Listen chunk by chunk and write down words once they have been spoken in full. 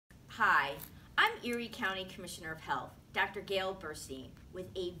Hi, I'm Erie County Commissioner of Health, Dr. Gail Burstein, with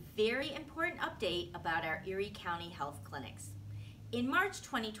a very important update about our Erie County Health Clinics. In March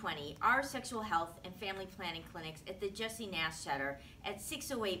 2020, our sexual health and family planning clinics at the Jesse Nash Center at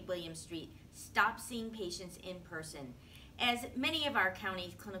 608 William Street stopped seeing patients in person, as many of our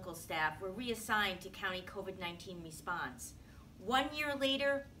county's clinical staff were reassigned to county COVID-19 response. 1 year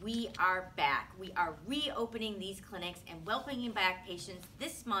later, we are back. We are reopening these clinics and welcoming back patients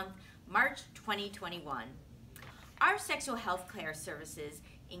this month, March 2021. Our sexual health care services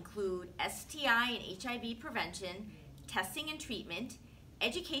include STI and HIV prevention, testing and treatment,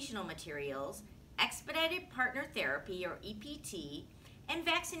 educational materials, expedited partner therapy or EPT, and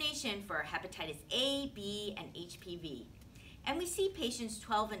vaccination for hepatitis A, B, and HPV. And we see patients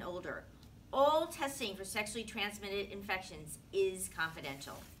 12 and older. All testing for sexually transmitted infections is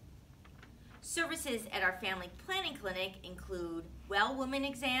confidential. Services at our family planning clinic include well woman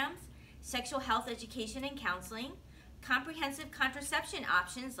exams, sexual health education and counseling, comprehensive contraception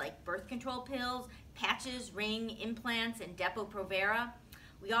options like birth control pills, patches, ring, implants, and Depo-Provera.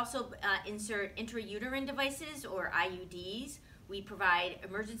 We also insert intrauterine devices or IUDs. We provide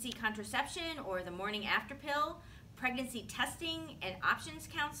emergency contraception or the morning after pill, pregnancy testing and options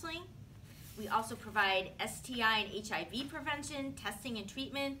counseling. We also provide STI and HIV prevention, testing and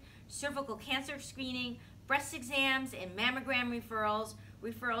treatment, cervical cancer screening, breast exams and mammogram referrals,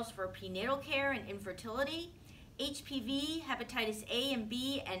 referrals for prenatal care and infertility, HPV, hepatitis A and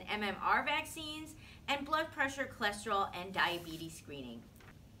B and MMR vaccines, and blood pressure, cholesterol, and diabetes screening.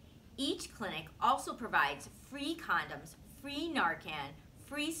 Each clinic also provides free condoms, free Narcan,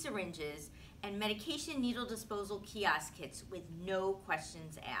 free syringes, and medication needle disposal kiosk kits with no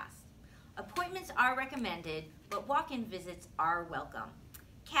questions asked. Appointments are recommended, but walk-in visits are welcome.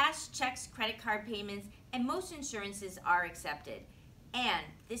 Cash, checks, credit card payments, and most insurances are accepted. And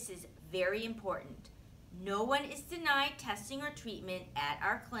this is very important. No one is denied testing or treatment at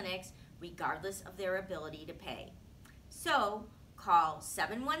our clinics, regardless of their ability to pay. So, call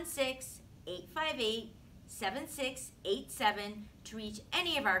 716-858-7687 to reach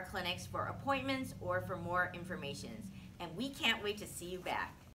any of our clinics for appointments or for more information. And we can't wait to see you back.